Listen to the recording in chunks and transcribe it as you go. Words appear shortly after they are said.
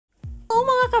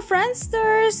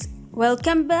ka-Friendsters!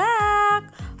 Welcome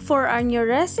back! For our new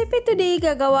recipe today,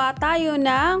 gagawa tayo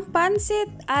ng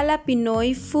Pancit ala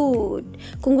Pinoy food.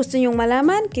 Kung gusto nyong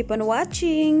malaman, keep on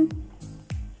watching!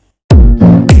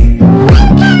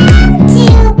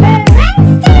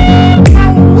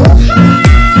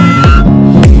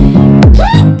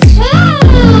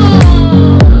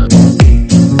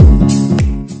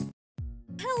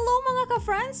 Hello mga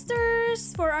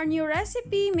ka-Friendsters! For our new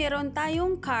recipe, meron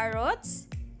tayong carrots,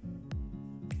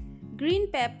 green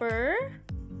pepper,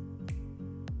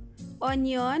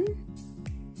 onion,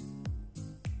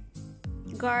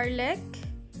 garlic,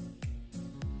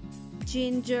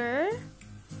 ginger,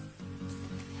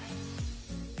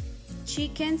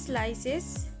 chicken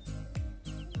slices,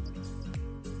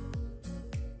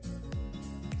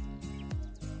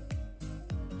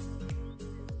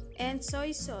 and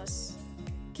soy sauce.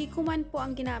 Kikkoman po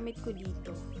ang ginamit ko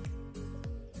dito.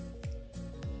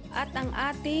 At ang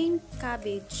ating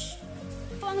cabbage.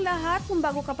 So, ang lahat, kung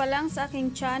bago ka pa lang sa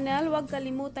aking channel, huwag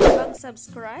kalimutan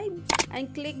mag-subscribe and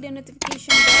click the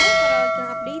notification bell para huwag kang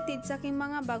updated sa aking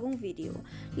mga bagong video.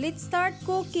 Let's start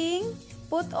cooking.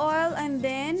 Put oil and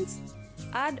then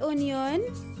add onion.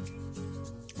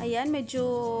 Ayan, medyo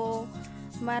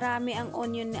marami ang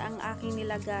onion na ang aking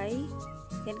nilagay.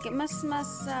 Yan, mas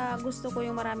gusto ko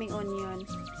yung maraming onion.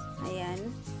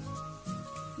 Ayan.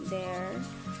 There.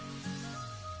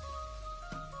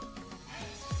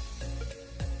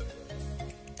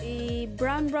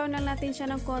 I-brown lang natin siya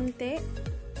ng konti.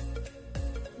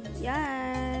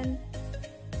 Yan.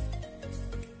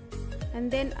 And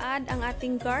then add ang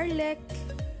ating garlic.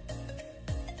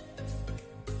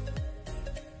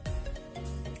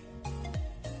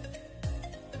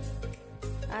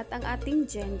 At ang ating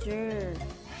ginger.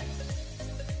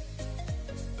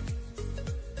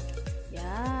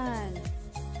 Yan.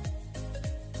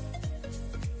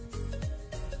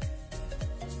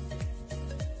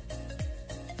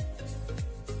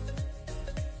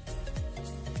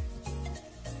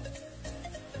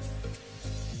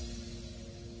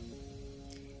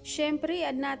 Siyempre,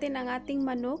 add natin ang ating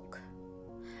manok.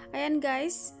 Ayan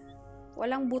guys,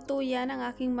 walang buto yan ang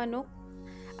aking manok.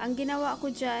 Ang ginawa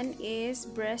ko dyan is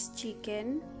breast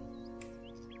chicken.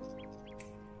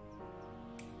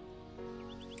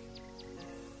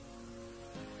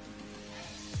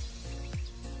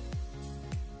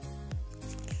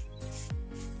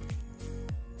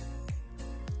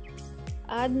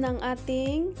 Add ng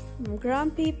ating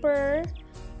ground pepper.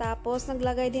 Tapos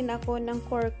naglagay din ako ng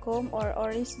curcum or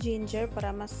orange ginger para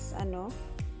mas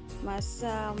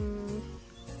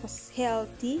mas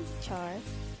healthy, char.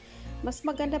 Mas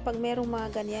maganda pag merong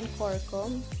mga ganyan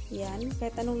curcum. Yan,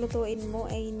 kahit anong lutuin mo,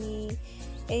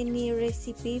 any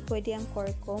recipe, pwede ang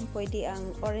curcum, pwede ang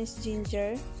orange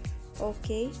ginger.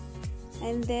 Okay.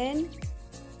 And then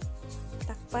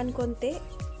takpan konti.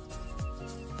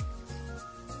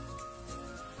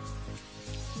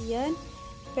 Yan.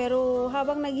 Pero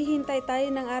habang naghihintay tayo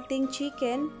ng ating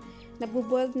chicken,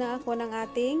 nabuboiled na ako ng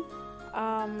ating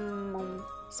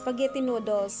spaghetti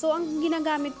noodles. So, ang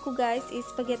ginagamit ko guys is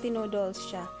spaghetti noodles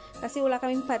siya. Kasi wala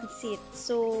kaming pancit.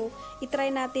 So, itry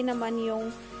natin naman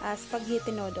yung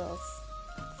spaghetti noodles.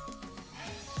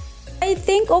 I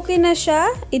think okay na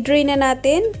siya. I-drain na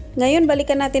natin. Ngayon,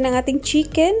 balikan natin ang ating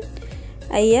chicken.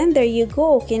 Ayan, there you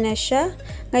go. Okay na siya.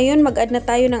 Ngayon, mag-add na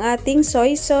tayo ng ating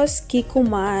soy sauce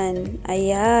Kikkoman.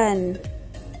 Ayan.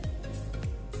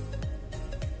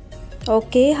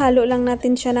 Okay, halo lang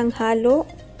natin siya ng halo.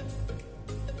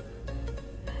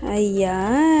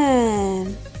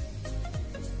 Ayan.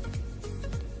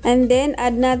 And then,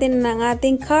 add natin ng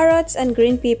ating carrots and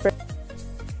green pepper.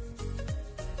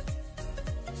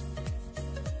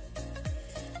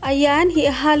 Ayan,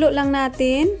 hihalo lang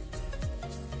natin.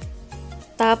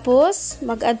 Tapos,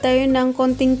 mag-add tayo ng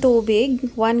konting tubig,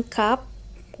 1 cup.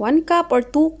 1 cup or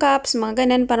 2 cups, mga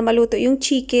ganyan, para maluto yung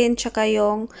chicken, tsaka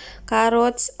yung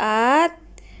carrots at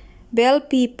bell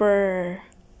pepper.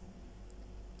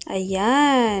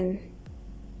 Ayan.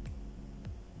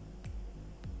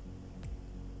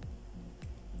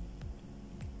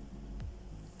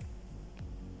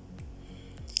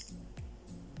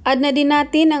 Add na din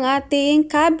natin ang ating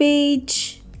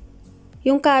cabbage.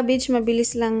 Yung cabbage,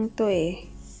 mabilis lang to eh.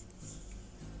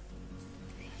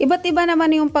 Iba't iba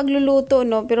naman yung pagluluto,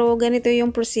 no? Pero ganito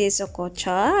yung proseso ko.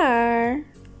 Char!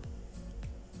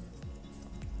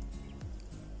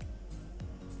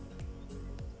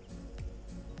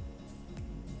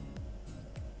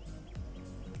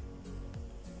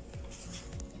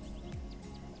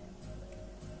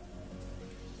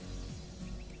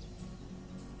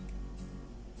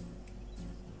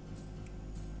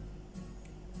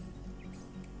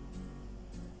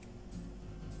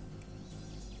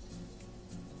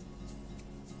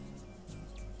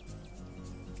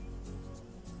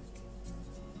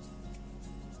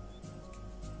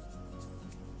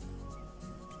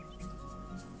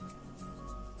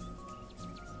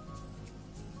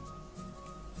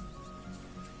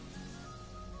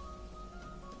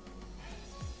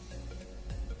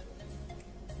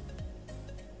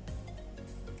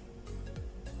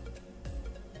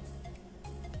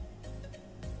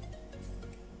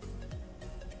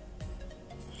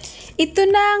 Ito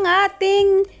na ang ating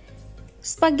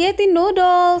spaghetti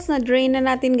noodles. Na-drain na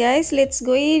natin guys. Let's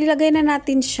go. Ilagay na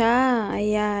natin siya.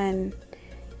 Ayan.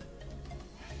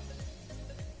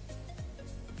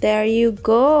 There you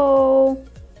go.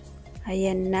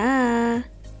 Ayan na.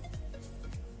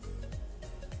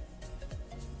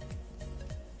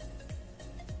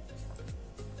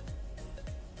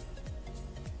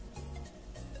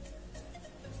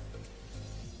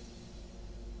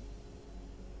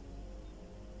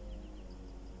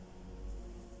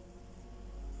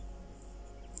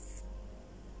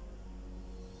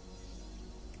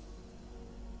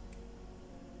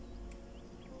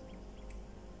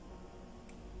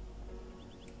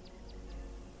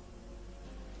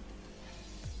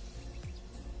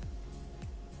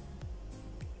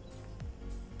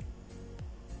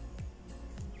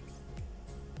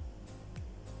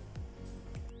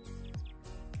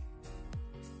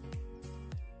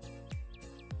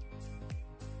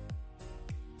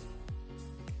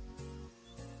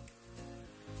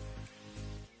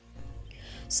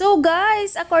 So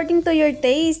guys, according to your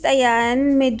taste,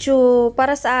 ayan, medyo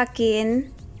para sa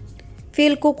akin,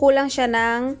 feel ko kulang siya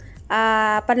ng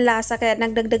panlasa kaya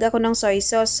nagdagdag ako ng soy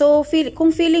sauce. So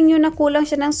kung feeling nyo na kulang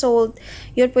siya ng salt,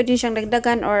 yun pwede siyang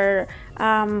dagdagan or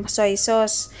soy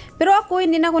sauce. Pero ako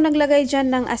hindi na ako naglagay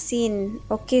dyan ng asin.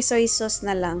 Okay, soy sauce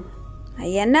na lang.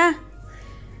 Ayan na.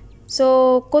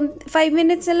 So 5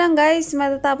 minutes na lang guys,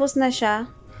 matatapos na siya.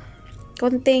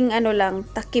 Konting ano lang,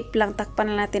 takip lang, takpan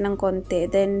na natin ng konti.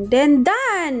 Then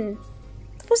done!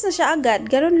 Tapos na siya agad.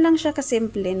 Ganoon lang siya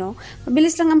kasimple, no?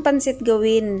 Mabilis lang ang pancit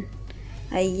gawin.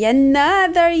 Ayan na!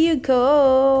 There you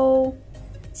go!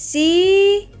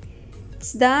 See?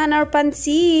 It's done our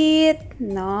pancit!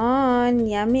 Non!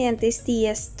 Yummy and tasty,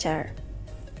 yes, char.